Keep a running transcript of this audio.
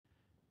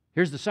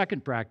Here's the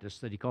second practice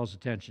that he calls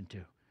attention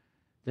to,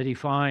 that he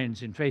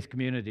finds in faith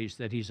communities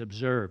that he's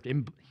observed.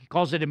 He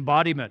calls it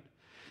embodiment.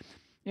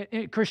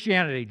 In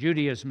Christianity,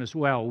 Judaism as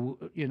well,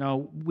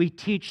 we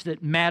teach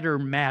that matter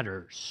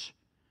matters.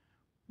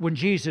 When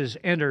Jesus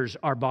enters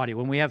our body,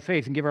 when we have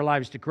faith and give our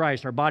lives to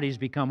Christ, our bodies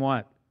become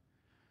what?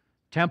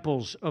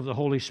 Temples of the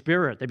Holy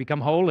Spirit. They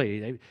become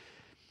holy.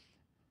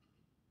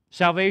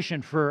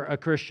 Salvation for a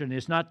Christian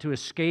is not to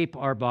escape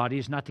our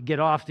bodies, not to get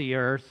off the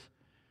earth,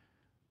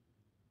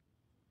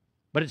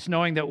 but it's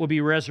knowing that we'll be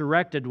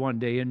resurrected one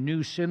day in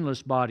new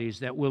sinless bodies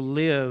that will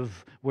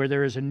live where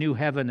there is a new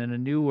heaven and a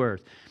new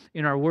earth.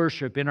 In our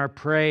worship, in our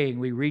praying,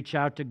 we reach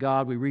out to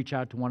God, we reach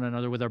out to one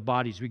another with our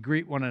bodies. We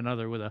greet one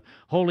another with a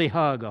holy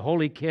hug, a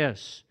holy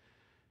kiss.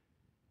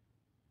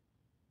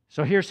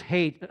 So here's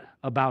hate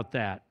about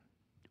that.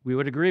 We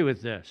would agree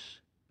with this.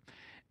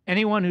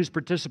 Anyone who's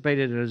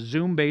participated in a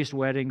Zoom-based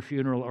wedding,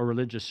 funeral, or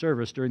religious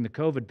service during the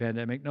COVID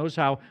pandemic knows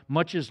how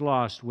much is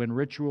lost when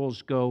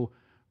rituals go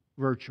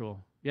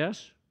virtual.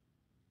 Yes?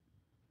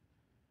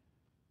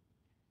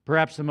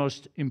 Perhaps the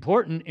most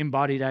important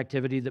embodied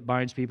activity that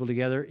binds people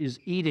together is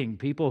eating.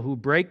 People who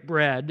break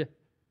bread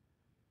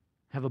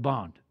have a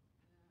bond.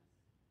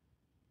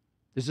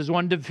 This is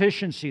one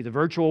deficiency the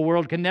virtual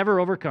world can never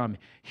overcome.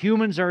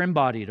 Humans are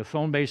embodied. A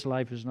phone-based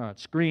life is not.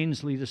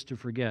 Screens lead us to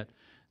forget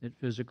that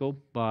physical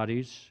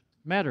bodies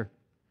matter.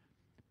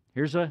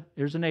 Here's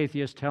an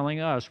atheist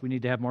telling us we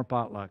need to have more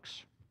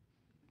potlucks.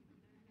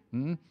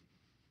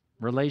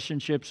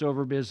 Relationships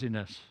over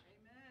busyness.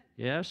 Amen.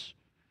 Yes?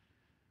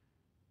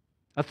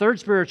 A third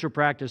spiritual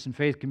practice in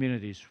faith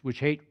communities, which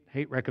hate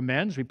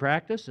recommends we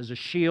practice as a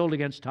shield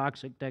against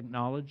toxic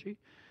technology.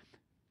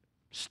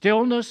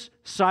 Stillness,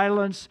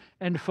 silence,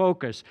 and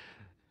focus.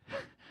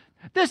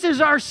 This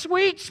is our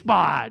sweet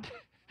spot.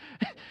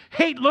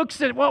 Hate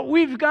looks at what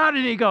we've got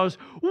and he goes,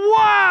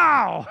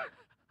 wow,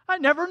 I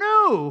never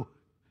knew.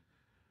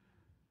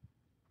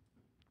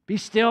 Be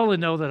still and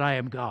know that I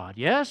am God.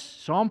 Yes,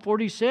 Psalm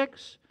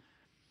 46.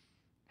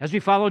 As we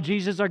follow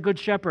Jesus, our good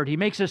shepherd, he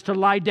makes us to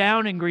lie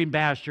down in green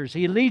pastures.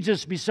 He leads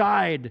us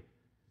beside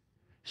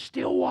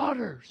still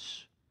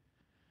waters.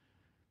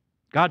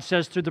 God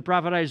says through the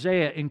prophet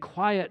Isaiah, in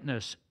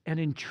quietness and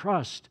in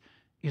trust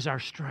is our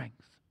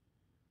strength.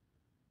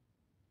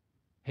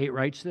 Haight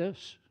writes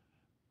this.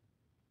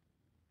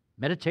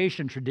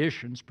 Meditation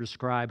traditions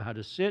prescribe how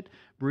to sit,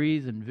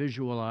 breathe, and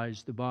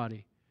visualize the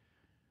body.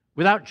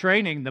 Without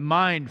training, the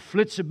mind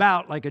flits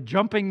about like a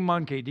jumping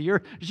monkey.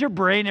 Does your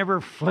brain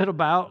ever flit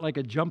about like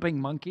a jumping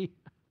monkey?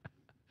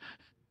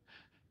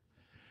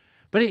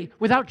 But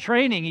without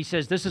training, he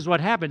says, this is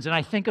what happens. And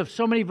I think of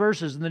so many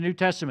verses in the New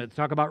Testament that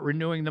talk about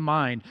renewing the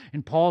mind.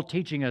 And Paul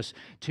teaching us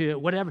to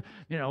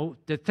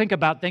to think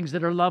about things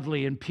that are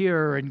lovely and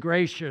pure and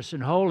gracious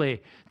and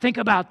holy. Think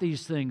about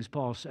these things,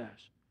 Paul says.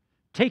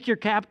 Take your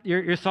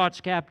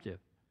thoughts captive.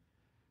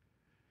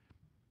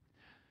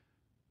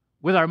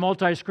 With our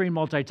multi-screen,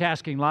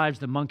 multitasking lives,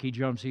 the monkey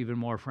jumps even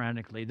more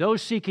frantically.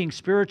 Those seeking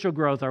spiritual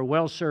growth are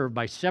well served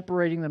by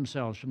separating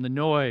themselves from the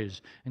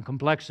noise and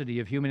complexity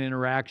of human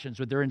interactions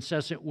with their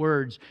incessant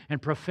words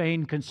and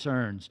profane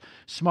concerns.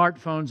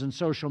 Smartphones and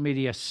social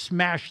media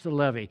smash the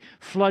levee,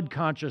 flood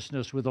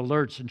consciousness with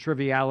alerts and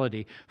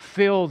triviality,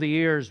 fill the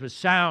ears with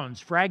sounds,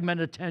 fragment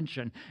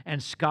attention,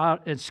 and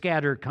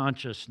scatter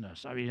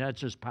consciousness. I mean, that's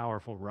just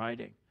powerful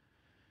writing.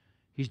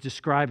 He's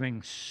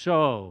describing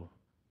so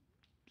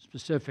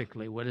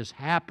specifically what is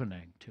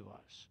happening to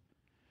us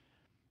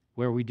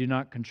where we do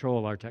not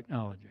control our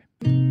technology.